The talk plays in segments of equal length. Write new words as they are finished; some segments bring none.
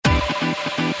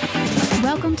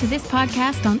Welcome to this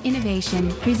podcast on innovation,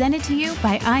 presented to you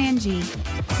by ING.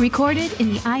 Recorded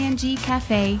in the ING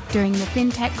Cafe during the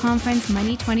FinTech Conference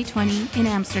Money 2020 in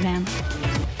Amsterdam.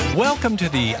 Welcome to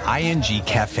the ING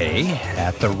Cafe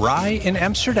at the RAI in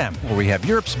Amsterdam, where we have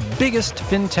Europe's biggest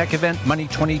FinTech event, Money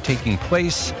 20, taking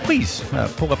place. Please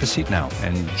pull up a seat now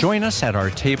and join us at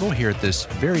our table here at this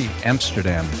very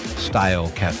Amsterdam-style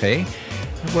cafe,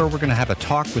 where we're going to have a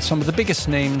talk with some of the biggest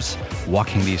names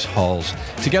walking these halls.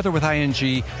 Together with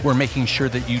ING, we're making sure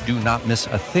that you do not miss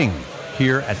a thing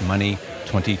here at Money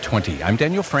 2020. I'm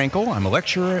Daniel Frankel. I'm a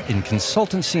lecturer in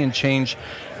consultancy and change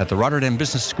at the Rotterdam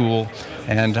Business School,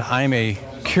 and I'm a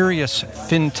curious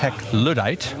FinTech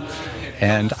Luddite,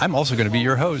 and I'm also going to be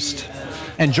your host.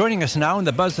 And joining us now in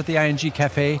the buzz at the ING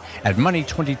Cafe at Money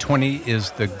 2020 is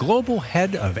the global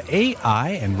head of AI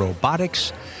and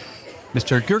robotics,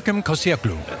 Mr. Görkem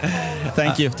Kosioglu.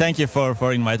 Thank you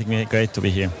for inviting me. Great to be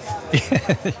here.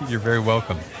 You're very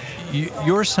welcome.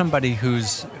 You're somebody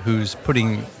who's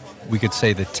putting, we could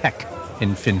say, the tech in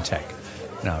FinTech.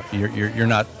 Now, you're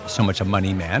not so much a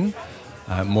money man,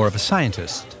 more of a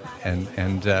scientist.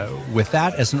 And with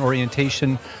that as an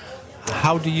orientation,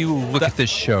 how do you look at this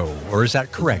show? Or is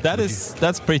that correct?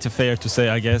 That's pretty fair to say,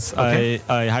 I guess. Okay.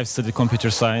 I have studied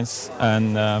computer science,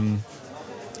 and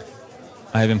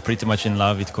I have been pretty much in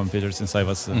love with computers since I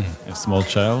was a small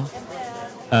child.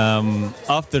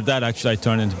 After that, actually, I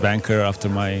turned into banker after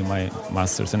my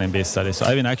master's and MBA studies. So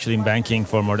I've been actually in banking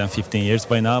for more than 15 years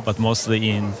by now, but mostly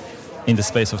in the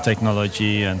space of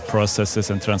technology and processes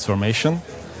and transformation.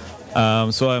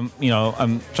 So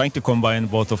I'm trying to combine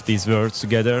both of these worlds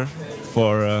together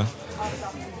for,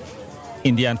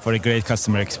 in the end, for a great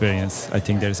customer experience. I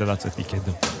think there's a lot that we can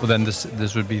do. Well, then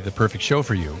this would be the perfect show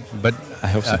for you. But I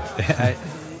hope so.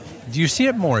 Do you see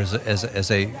it more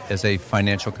as a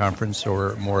financial conference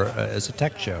or more as a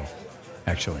tech show,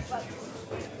 actually?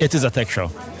 It is a tech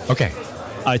show. Okay.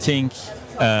 I think,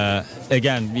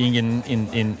 again, being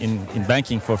in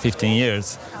banking for 15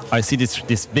 years, I see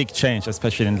this big change,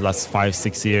 especially in the last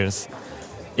 5-6 years.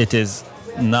 It is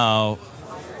now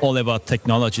all about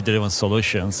technology-driven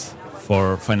solutions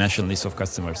for financial needs of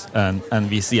customers. And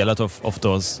we see a lot of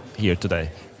those here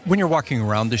today. When you're walking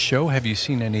around the show, have you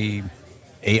seen any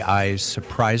AI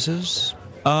surprises?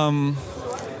 Well,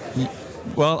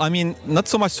 I mean, not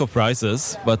so much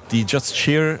surprises, but the just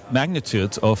sheer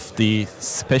magnitude of the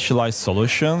specialized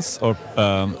solutions or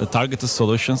the targeted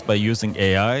solutions by using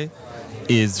AI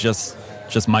is just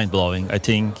mind-blowing. I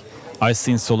think I've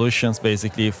seen solutions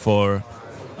basically for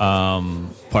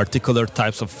particular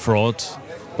types of fraud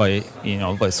by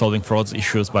solving fraud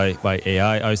issues by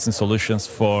AI. I've seen solutions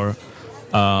for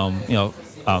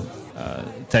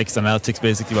text analytics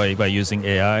basically by using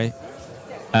AI,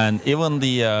 and even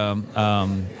the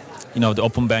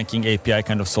open banking API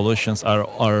kind of solutions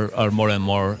are more and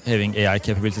more having AI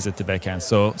capabilities at the back end.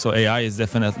 So AI is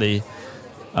definitely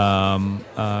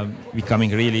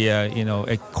becoming really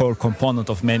a core component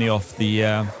of many of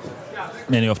the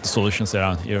solutions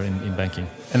around here in banking.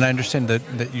 And I understand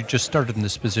that you just started in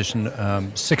this position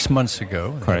 6 months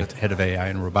ago. Correct. Head of AI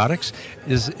and robotics.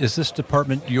 Is this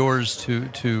department yours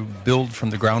to build from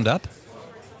the ground up?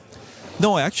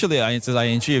 No, actually, at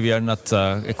ING we are not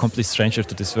a complete stranger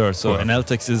to this world. So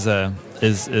analytics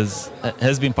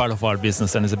has been part of our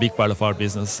business and is a big part of our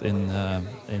business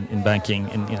in banking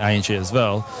in ING as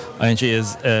well. ING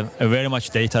is a very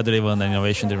much data-driven and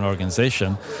innovation-driven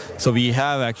organization. So we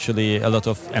have actually a lot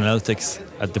of analytics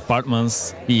at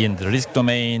departments, be in the risk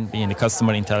domain, be in the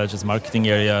customer intelligence marketing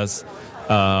areas.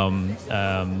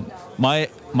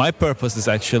 My purpose is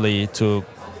actually to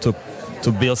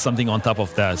build something on top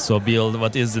of that. So build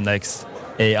what is the next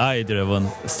AI-driven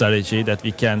strategy that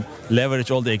we can leverage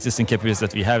all the existing capabilities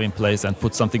that we have in place and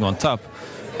put something on top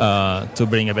to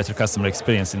bring a better customer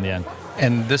experience in the end.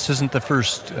 And this isn't the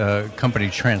first company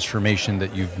transformation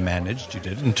that you've managed. You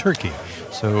did it in Turkey.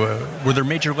 So were there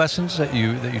major lessons that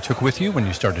you took with you when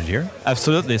you started here?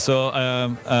 Absolutely. So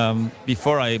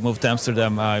before I moved to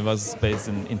Amsterdam, I was based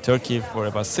in Turkey for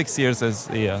about 6 years as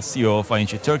the CEO of ING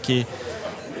Turkey,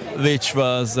 which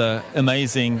was an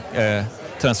amazing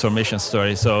transformation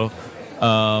story. So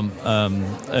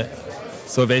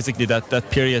basically that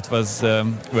period was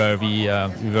where we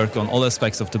worked on all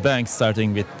aspects of the bank,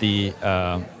 starting with the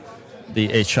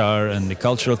HR and the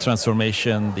cultural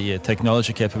transformation, the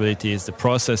technology capabilities, the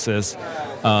processes,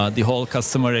 the whole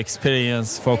customer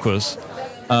experience focus.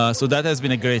 So that has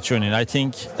been a great journey. And I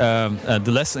think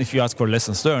the lesson, if you ask for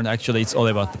lessons learned, actually it's all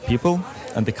about the people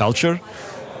and the culture.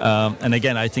 And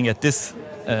again, I think at this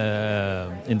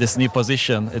in this new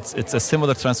position, it's a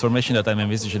similar transformation that I'm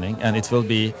envisioning, and it will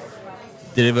be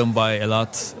driven by a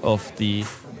lot of the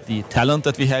talent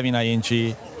that we have in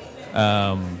ING,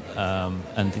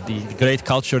 and the great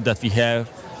culture that we have,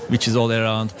 which is all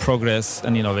around progress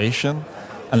and innovation,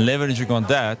 and leveraging on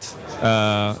that,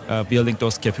 building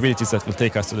those capabilities that will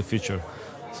take us to the future.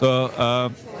 So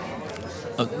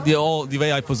the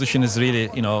way I position is really,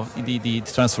 the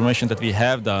transformation that we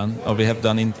have done, or we have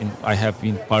done I have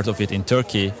been part of it in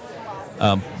Turkey,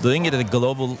 doing it at a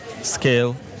global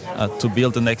scale to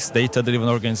build the next data-driven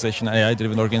organization,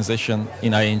 AI-driven organization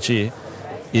in ING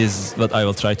is what I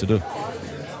will try to do.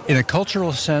 In a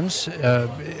cultural sense,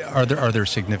 are there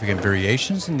significant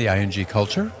variations in the ING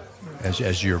culture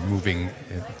as you're moving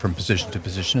from position to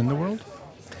position in the world?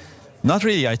 Not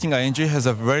really. I think ING has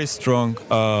a very strong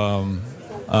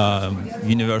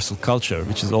universal culture,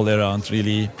 which is all around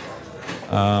really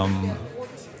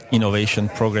innovation,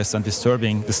 progress, and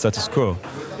disturbing the status quo.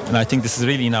 And I think this is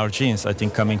really in our genes. I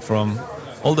think coming from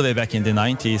all the way back in the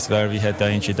 90s, where we had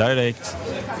ING Direct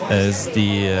as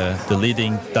the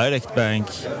leading direct bank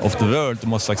of the world, the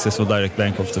most successful direct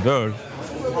bank of the world.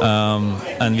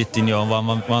 And with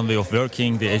one way of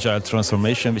working, the agile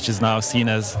transformation, which is now seen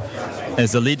as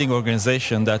a leading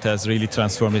organization that has really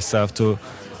transformed itself to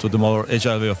the more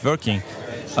agile way of working.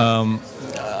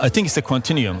 I think it's a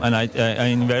continuum, and I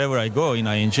wherever I go in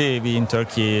ING, be in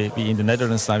Turkey, be in the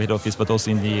Netherlands head office, but also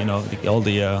in all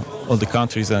the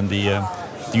countries and the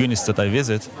units that I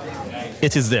visit,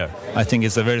 it is there. I think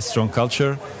it's a very strong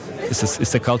culture.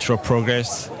 It's a culture of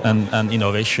progress and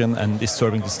innovation and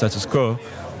disturbing the status quo,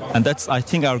 and that's, I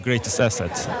think, our greatest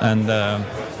asset. And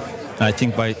I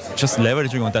think by just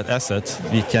leveraging on that asset,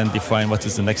 we can define what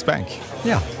is the next bank.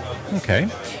 Yeah. Okay.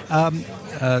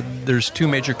 There's two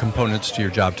major components to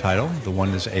your job title. The one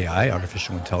is AI,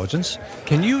 artificial intelligence.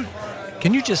 Can you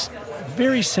just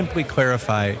very simply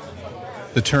clarify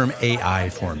the term AI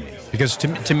for me? Because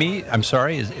to me, I'm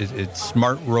sorry, it's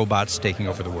smart robots taking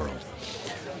over the world.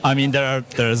 I mean, there are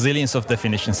zillions of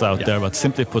definitions out there, but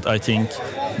simply put, I think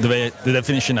the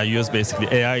definition I use, basically,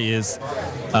 AI is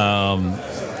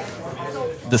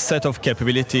the set of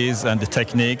capabilities and the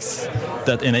techniques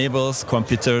that enables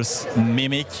computers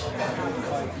mimic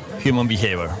human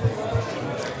behavior.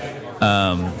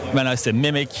 When I say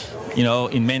mimic,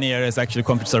 in many areas, actually,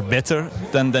 computers are better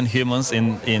than humans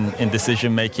in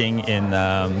decision making, in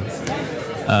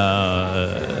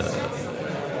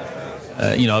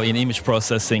image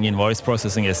processing, in voice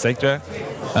processing, etc.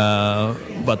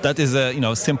 But that is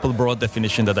a simple, broad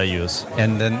definition that I use.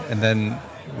 And then,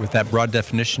 with that broad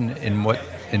definition,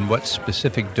 in what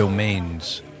specific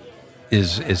domains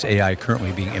is AI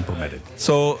currently being implemented?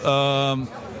 So,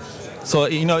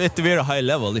 at the very high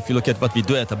level, if you look at what we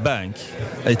do at a bank,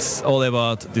 it's all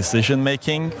about decision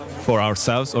making for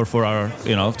ourselves or for our,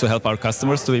 to help our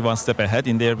customers to be one step ahead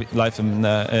in their life and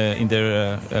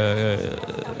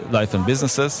life and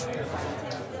businesses.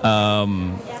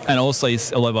 And also,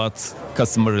 it's all about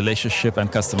customer relationship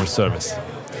and customer service.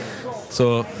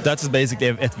 So that's basically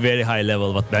at very high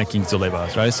level what banking is all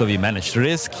about, right? So we manage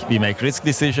risk, we make risk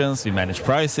decisions, we manage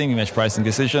pricing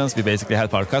decisions, we basically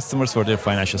help our customers for their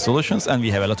financial solutions, and we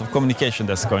have a lot of communication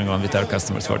that's going on with our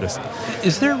customers for this.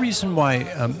 Is there a reason why,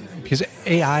 because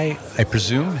AI, I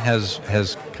presume, has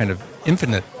kind of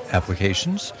infinite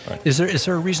applications, right? Is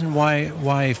there a reason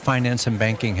why finance and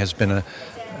banking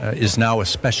is now a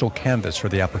special canvas for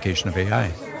the application of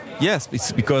AI? Yes,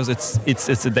 it's because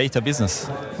it's a data business.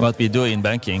 What we do in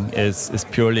banking is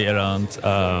purely around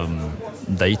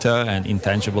data and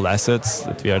intangible assets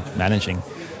that we are managing,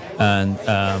 and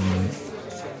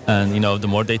the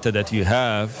more data that you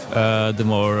have, the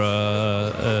more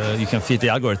you can feed the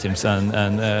algorithms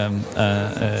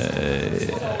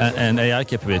and AI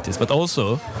capabilities. But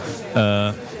also,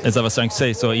 as I was trying to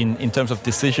say, so in terms of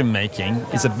decision making,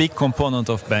 it's a big component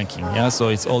of banking. Yeah, so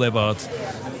it's all about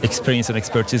experience and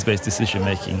expertise-based decision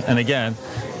making, and again,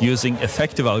 using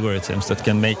effective algorithms that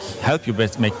can help you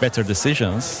make better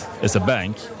decisions as a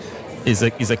bank is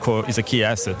a key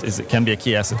asset. Can be a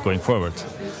key asset going forward.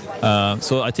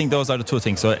 So I think those are the two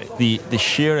things. So the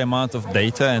sheer amount of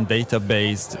data and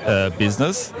data-based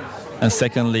business, and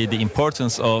secondly, the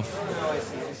importance of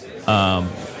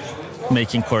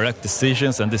making correct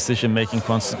decisions and decision-making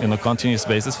on a continuous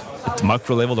basis at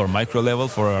macro level or micro level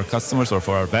for our customers or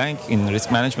for our bank in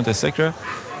risk management, etc.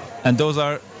 And those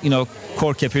are,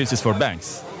 core capabilities for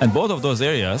banks. And both of those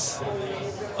areas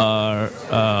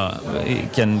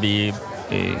can be,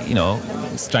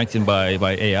 strengthened by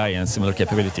AI and similar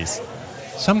capabilities.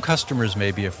 Some customers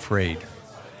may be afraid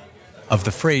of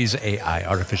the phrase AI,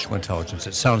 artificial intelligence.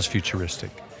 It sounds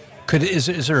futuristic.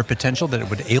 Is there a potential that it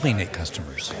would alienate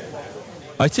customers?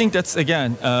 I think that's,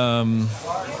 again,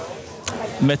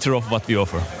 matter of what we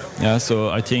offer. Yeah, so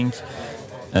I think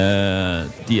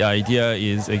the idea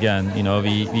is, again,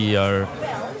 we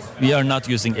are not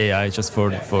using AI just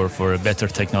for a better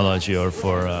technology or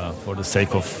for the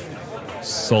sake of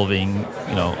solving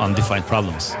undefined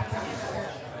problems.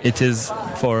 It is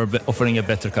for offering a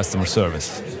better customer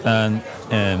service, and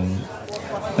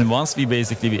once we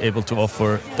basically be able to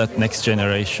offer that next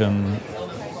generation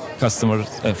customer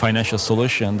financial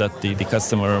solution that the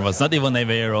customer was not even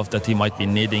aware of that he might be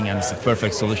needing, and it's a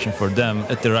perfect solution for them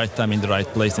at the right time, in the right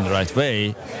place, in the right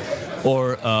way,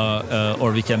 or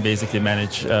we can basically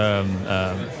manage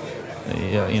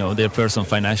their personal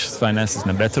finances in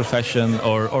a better fashion,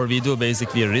 or we do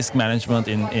basically risk management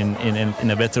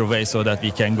in a better way, so that we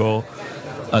can go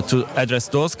to address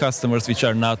those customers which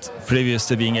are not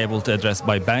previously being able to address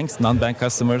by banks, non-bank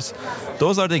customers.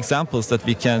 Those are the examples that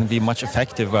we can be much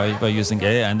effective by using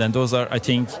AI. And then those are, I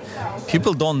think,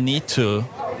 people don't need to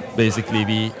basically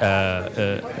be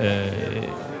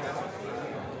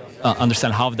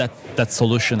understand how that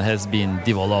solution has been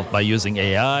developed by using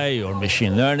AI or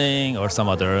machine learning or some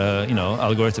other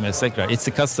algorithm, etc. It's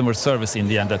the customer service in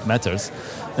the end that matters.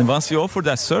 And once we offer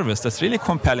that service that's really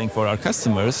compelling for our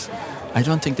customers, I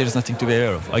don't think there's nothing to be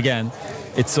aware of. Again,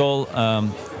 it's all,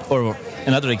 or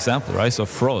another example, right? So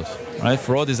fraud, right?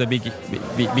 Fraud is a big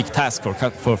task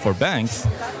for banks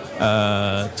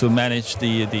to manage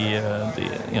the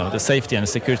safety and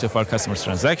security of our customers'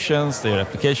 transactions, their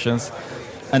applications.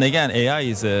 And again,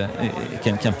 AI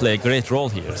can play a great role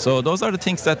here. So those are the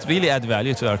things that really add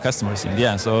value to our customers in the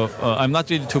end. So I'm not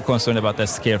really too concerned about that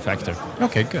scare factor.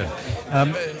 Okay, good.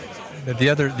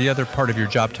 The other part of your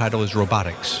job title is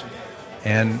robotics.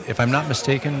 And if I'm not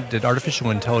mistaken, did artificial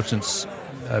intelligence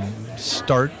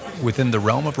start within the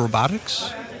realm of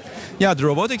robotics? Yeah, the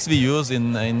robotics we use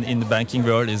in the banking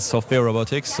world is software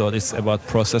robotics. So it's about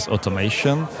process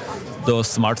automation, those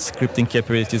smart scripting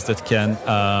capabilities that can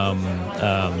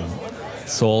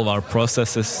solve our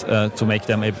processes to make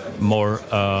them more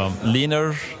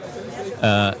leaner,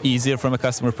 easier from a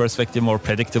customer perspective, more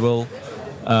predictable,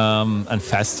 and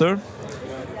faster.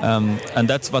 And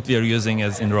that's what we are using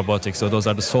as in robotics. So those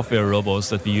are the software robots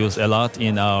that we use a lot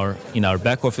in our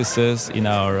back offices, in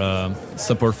our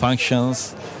support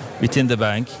functions within the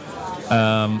bank,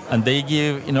 and they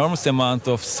give enormous amount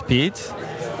of speed,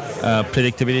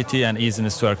 predictability, and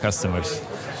easiness to our customers.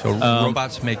 So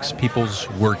robots makes people's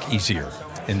work easier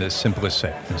in the simplest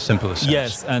sense.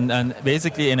 Yes, and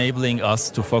basically enabling us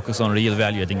to focus on real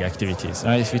value-adding activities.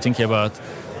 Right? If you think about,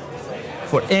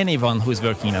 for anyone who is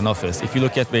working in an office, if you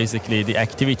look at basically the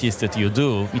activities that you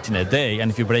do within a day, and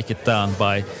if you break it down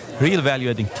by real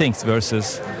value-adding things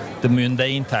versus the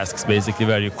mundane tasks, basically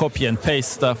where you copy and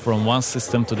paste stuff from one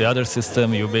system to the other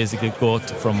system, you basically go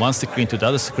from one screen to the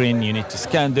other screen, you need to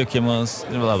scan documents,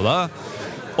 blah, blah.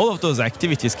 All of those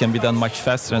activities can be done much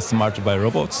faster and smarter by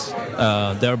robots,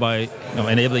 thereby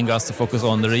enabling us to focus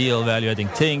on the real value-adding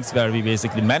things where we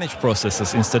basically manage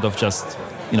processes instead of just,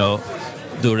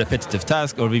 do repetitive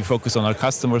tasks, or we focus on our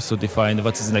customers to define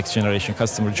what is the next generation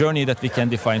customer journey that we can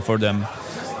define for them,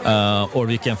 or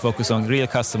we can focus on real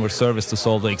customer service to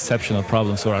solve the exceptional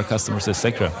problems for our customers,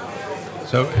 etc.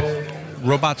 So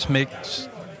robots make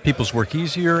people's work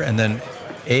easier, and then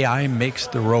AI makes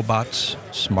the robots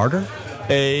smarter?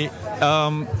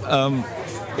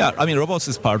 Yeah, I mean, robots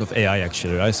is part of AI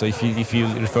actually, right? So if you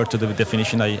refer to the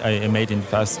definition I made in the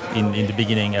past, in the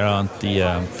beginning around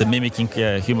the mimicking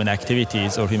human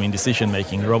activities or human decision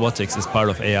making, robotics is part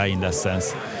of AI in that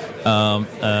sense.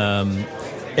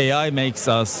 AI makes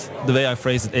us, the way I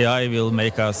phrase it, AI will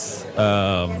make us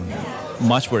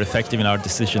much more effective in our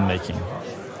decision making.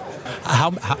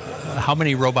 How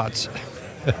many robots?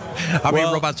 How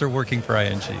many robots are working for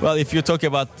ING? Well, if you talk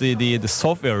about the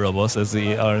software robots as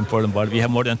our important part, we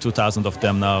have more than 2,000 of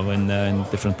them now in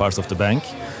different parts of the bank.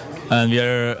 And we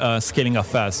are scaling up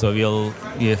fast, so we'll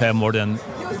have more than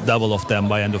double of them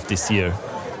by end of this year.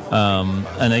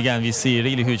 And again, we see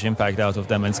really huge impact out of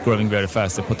them, and it's growing very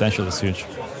fast. The potential is huge.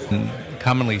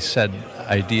 Commonly said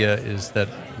idea is that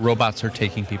robots are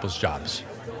taking people's jobs.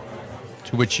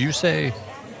 To which you say?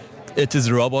 It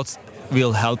is robots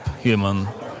will help human.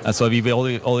 And so we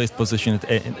will always position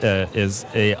it as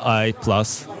AI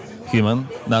plus human,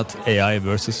 not AI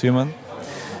versus human.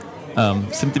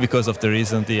 Simply because of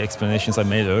the explanations I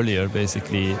made earlier.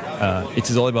 Basically, it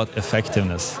is all about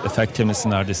effectiveness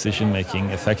in our decision making,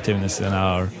 effectiveness in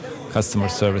our customer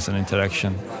service and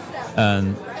interaction,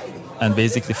 and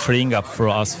basically freeing up for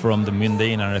us from the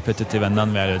mundane and repetitive and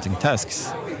non-value-adding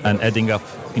tasks, and adding up,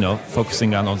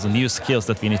 focusing on all the new skills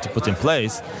that we need to put in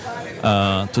place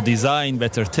to design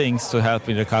better things to help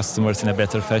with the customers in a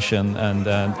better fashion, and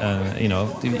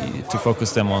to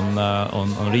focus them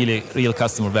on really real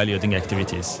customer value-adding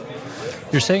activities.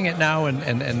 You're saying it now,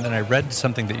 and I read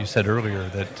something that you said earlier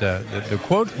that the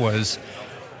quote was,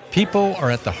 "People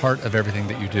are at the heart of everything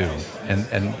that you do,"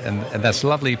 and that's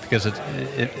lovely because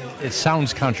it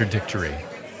sounds contradictory,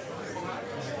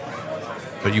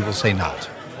 but you will say not.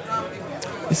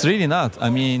 It's really not. I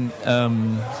mean,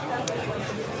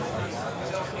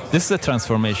 this is a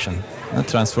transformation.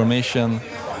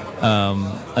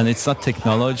 And it's not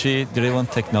technology. Driven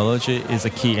technology is a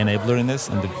key enabler in this,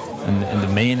 and the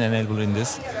main enabler in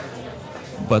this.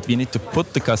 But we need to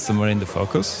put the customer in the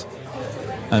focus,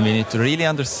 and we need to really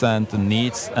understand the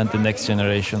needs and the next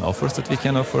generation offers that we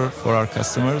can offer for our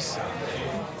customers.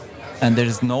 And there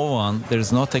is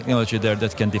no technology there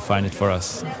that can define it for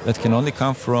us. That can only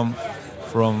come from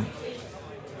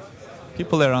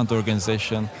people around the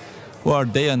organization who are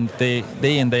day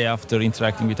in day after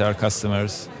interacting with our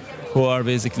customers, who are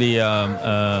basically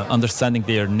understanding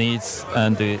their needs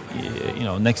and the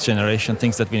next generation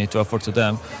things that we need to offer to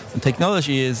them. And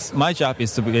my job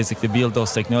is to basically build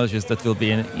those technologies that will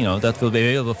be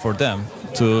available for them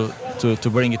to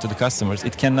bring it to the customers.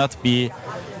 It cannot be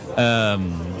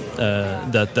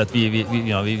that we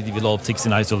develop things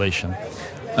in isolation.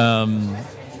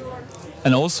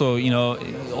 And also,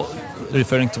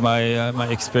 referring to my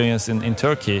experience in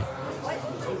Turkey,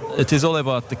 it is all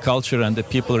about the culture and the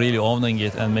people really owning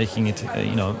it and making it,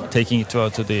 taking it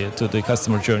to the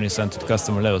customer journeys and to the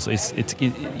customer level. So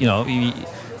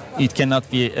it cannot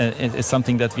be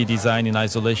something that we design in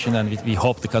isolation and we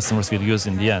hope the customers will use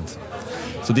in the end.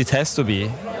 So it has to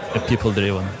be a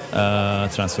people-driven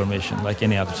transformation, like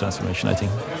any other transformation, I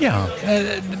think. Yeah,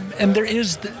 and there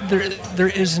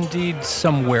is indeed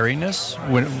some wariness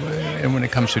when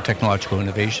it comes to technological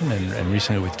innovation, and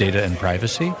recently with data and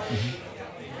privacy. Mm-hmm.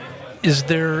 Is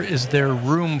there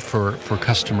room for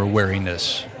customer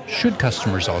wariness? Should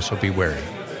customers also be wary?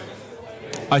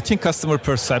 I think customer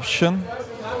perception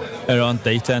around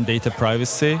data and data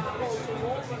privacy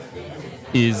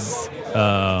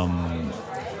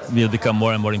will become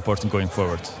more and more important going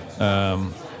forward.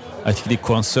 I think the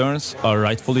concerns are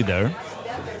rightfully there,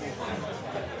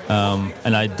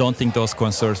 and I don't think those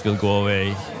concerns will go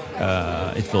away.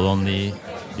 It will only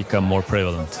become more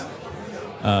prevalent.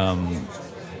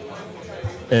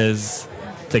 As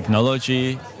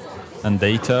technology and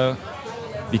data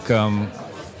become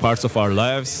parts of our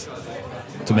lives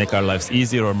to make our lives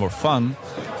easier or more fun,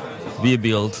 we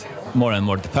build more and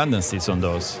more dependencies on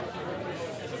those.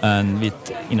 And with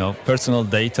personal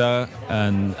data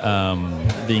and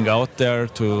being out there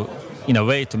to, in a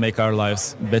way, to make our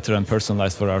lives better and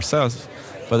personalized for ourselves,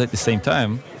 but at the same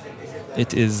time,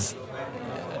 it is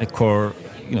a core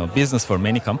business for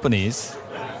many companies.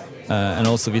 And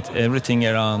also with everything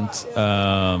around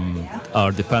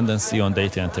our dependency on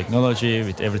data and technology,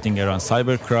 with everything around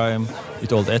cybercrime,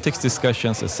 with all the ethics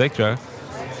discussions, etc.,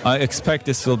 I expect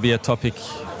this will be a topic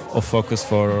of focus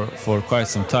for quite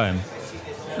some time.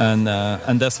 And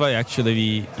that's why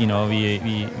actually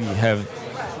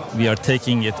we are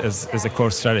taking it as a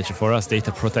core strategy for us.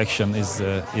 Data protection is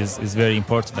very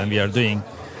important, and we are doing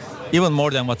even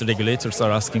more than what the regulators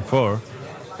are asking for.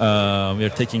 We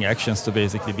are taking actions to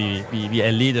basically be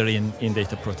a leader in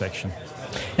data protection.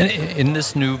 And in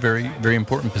this new, very, very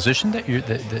important position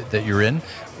that you're in,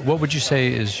 what would you say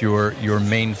is your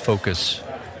main focus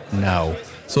now?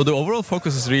 So the overall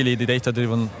focus is really the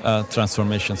data-driven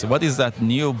transformation. So what is that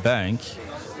new bank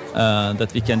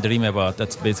that we can dream about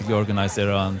that's basically organized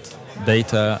around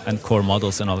data and core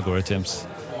models and algorithms?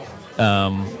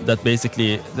 That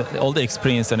basically all the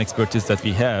experience and expertise that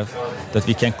we have, that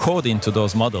we can code into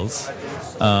those models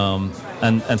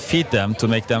and feed them to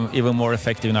make them even more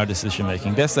effective in our decision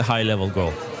making. That's the high level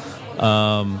goal.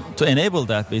 To enable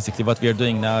that, basically what we are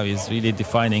doing now is really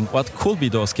defining what could be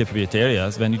those capability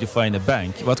areas when you define a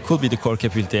bank. What could be the core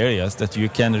capability areas that you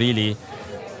can really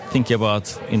think about,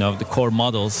 the core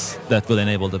models that will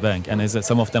enable the bank. And as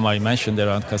some of them I mentioned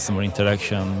around customer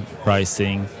interaction,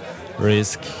 pricing,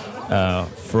 risk,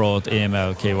 fraud,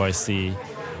 AML, KYC,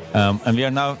 and we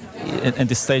are now at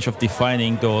the stage of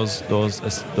defining those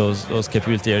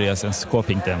capability areas and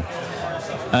scoping them.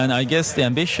 And I guess the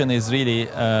ambition is really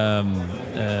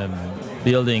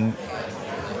building,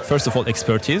 first of all,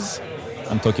 expertise.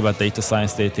 I'm talking about data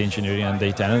science, data engineering, and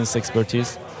data analysis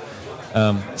expertise.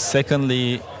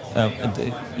 Secondly,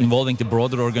 involving the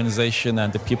broader organization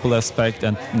and the people aspect,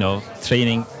 and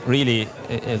training really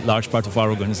a large part of our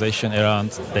organization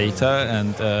around data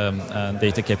and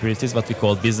data capabilities, what we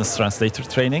call business translator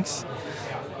trainings.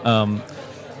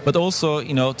 But also,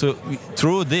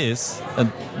 through this,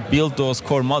 build those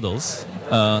core models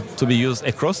to be used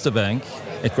across the bank,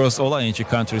 across all ING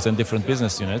countries and different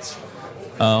business units.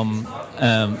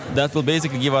 That will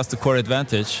basically give us the core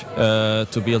advantage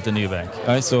to build a new bank.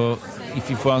 Right? So if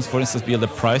you want, for instance, build a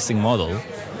pricing model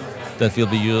that will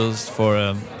be used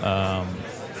for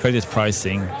credit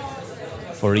pricing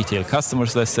for retail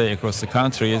customers, let's say, across the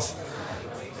countries,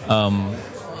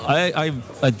 I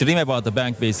dream about the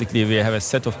bank. Basically, we have a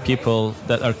set of people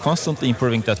that are constantly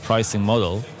improving that pricing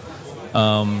model.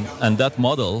 And that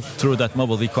model, through that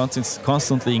model, we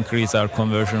constantly increase our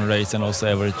conversion rates and also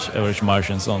average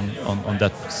margins on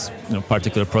that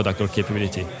particular product or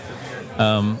capability.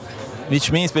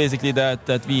 Which means basically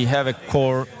that we have a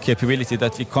core capability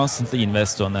that we constantly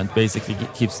invest on, and basically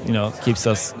keeps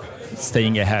us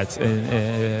staying ahead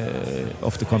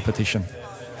of the competition.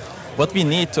 What we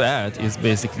need to add is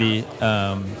basically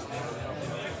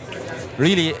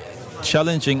really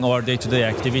challenging our day-to-day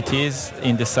activities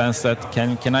in the sense that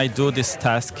can I do this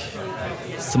task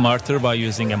smarter by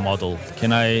using a model?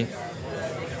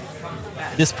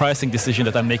 This pricing decision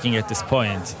that I'm making at this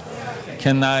point,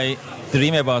 can I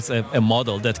dream about a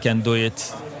model that can do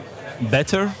it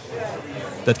better,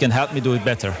 that can help me do it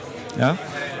better? Yeah.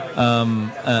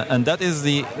 And that is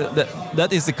the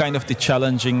kind of the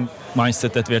challenging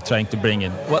mindset that we are trying to bring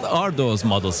in. What are those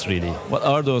models really? What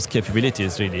are those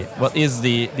capabilities really? What is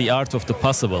the art of the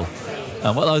possible?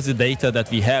 What is the data that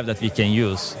we have that we can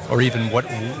use? Or even what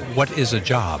is a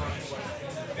job?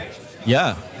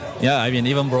 Yeah. I mean,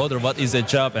 even broader, what is a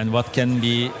job, and what how can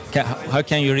you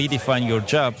redefine your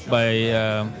job by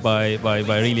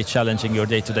really challenging your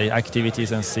day-to-day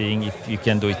activities and seeing if you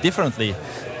can do it differently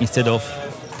instead of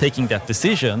taking that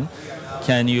decision.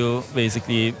 Can you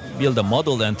basically build a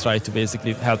model and try to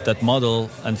basically help that model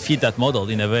and feed that model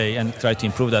in a way and try to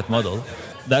improve that model?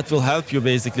 That will help you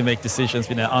basically make decisions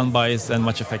in an unbiased and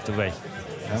much effective way.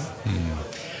 Yeah?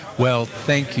 Well,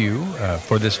 thank you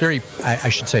for this very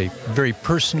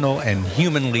personal and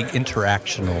humanly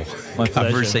interactional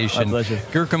conversation. My pleasure.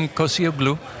 Gürkem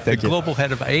Kosioglu, the Global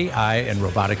Head of AI and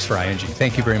Robotics for ING.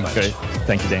 Thank you very much. Great.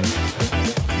 Thank you, Dane.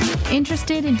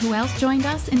 Interested in who else joined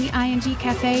us in the ING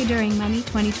Cafe during Money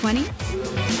 2020?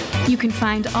 You can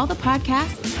find all the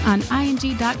podcasts on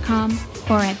ing.com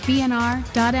or at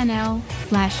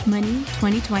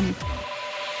bnr.nl/money2020.